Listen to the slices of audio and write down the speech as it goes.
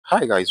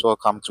Hi guys,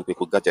 welcome to Quick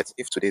Gadgets.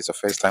 If today is the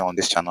first time on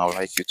this channel, I'd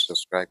like you to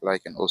subscribe,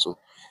 like, and also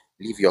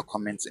leave your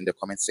comments in the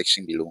comment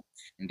section below.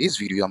 In this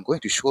video, I'm going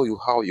to show you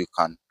how you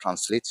can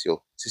translate your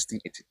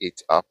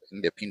 1688 app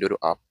in the Pindoudou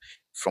app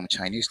from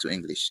Chinese to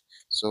English.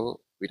 So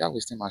without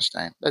wasting much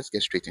time, let's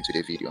get straight into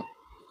the video.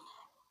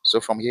 So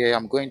from here,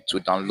 I'm going to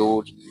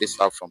download this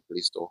app from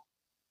Play Store.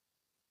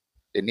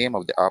 The name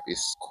of the app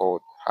is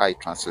called Hi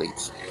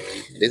Translate.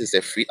 This is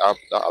a free app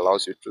that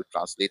allows you to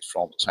translate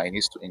from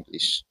Chinese to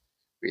English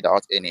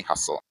without any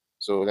hassle.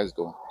 So let's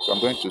go. So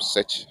I'm going to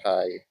search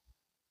Hi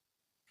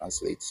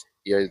Translate.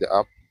 Here is the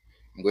app.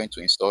 I'm going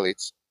to install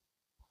it.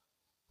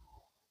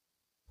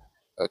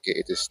 Okay,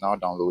 it is now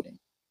downloading.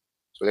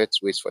 So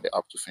let's wait for the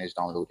app to finish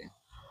downloading.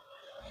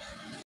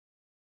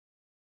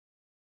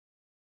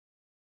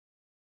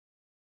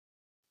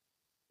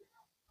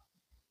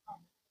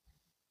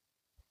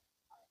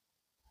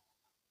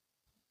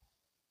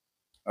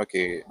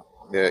 Okay,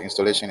 the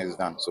installation is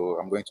done. So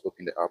I'm going to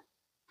open the app.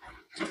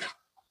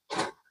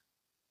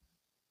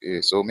 Okay,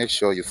 so make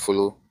sure you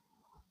follow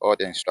all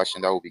the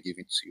instructions that will be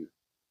given to you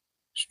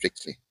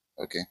strictly.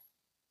 Okay.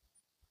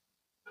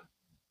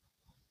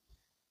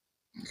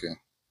 Okay.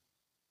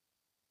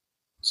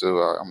 So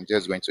I'm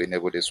just going to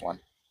enable this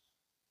one.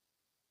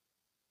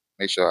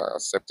 Make sure I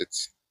accept it.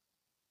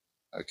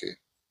 Okay.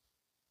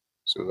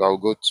 So I'll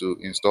go to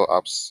install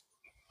apps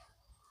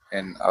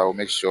and I'll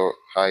make sure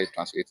Hi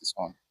Translate is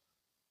on.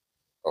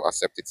 I'll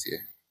accept it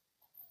here.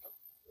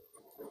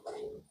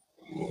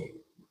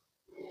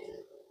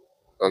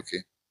 Okay.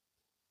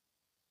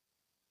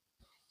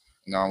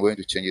 Now I'm going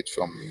to change it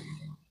from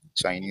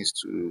Chinese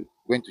to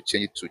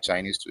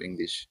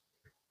English.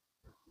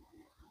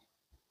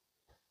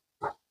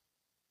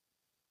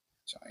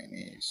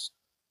 Chinese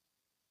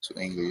to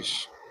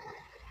English.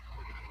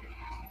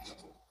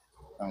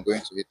 I'm going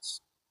to hit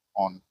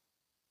on.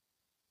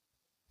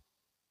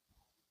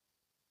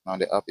 Now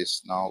the app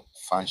is now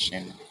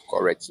functioning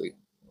correctly.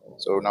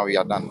 So now we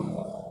are done.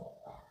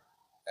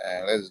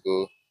 Let's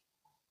go.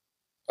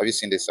 Have you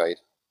seen this side?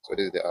 So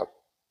this is the app.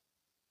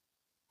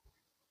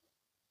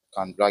 You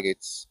can drag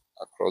it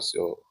across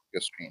your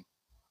screen.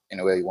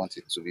 Anywhere you want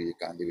it to be, you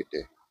can leave it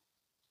there.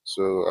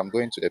 So I'm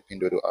going to the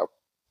Pindoudou app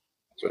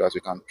so that we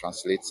can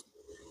translate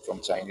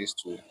from Chinese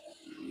to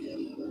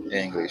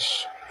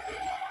English.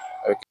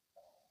 Okay.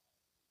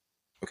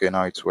 Okay,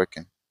 now it's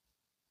working.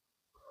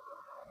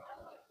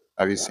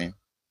 Have you seen?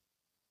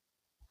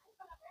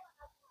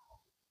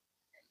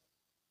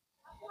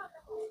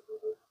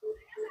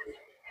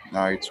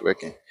 Now it's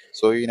working.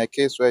 So in a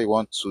case where you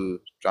want to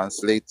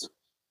translate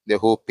the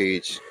whole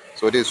page,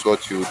 so this is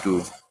what you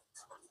do.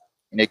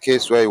 In a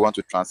case where you want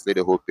to translate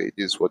the whole page,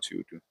 this is what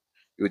you do.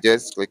 You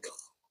just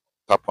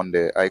tap on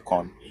the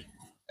icon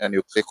and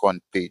you click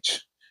on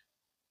page.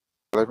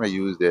 Let me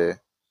use the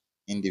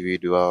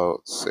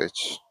individual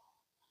search.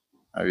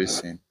 Have you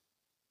seen?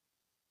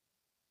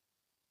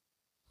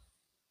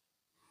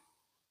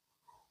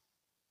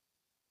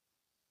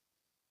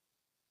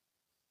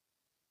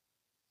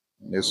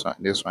 This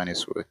one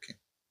is working.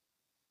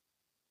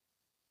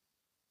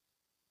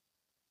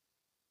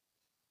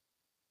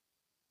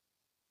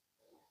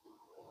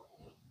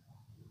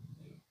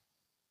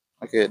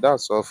 Okay,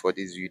 that's all for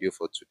this video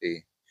for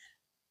today.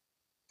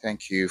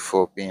 Thank you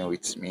for being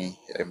with me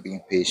and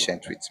being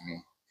patient with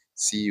me.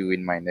 See you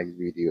in my next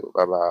video.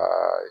 Bye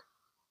bye.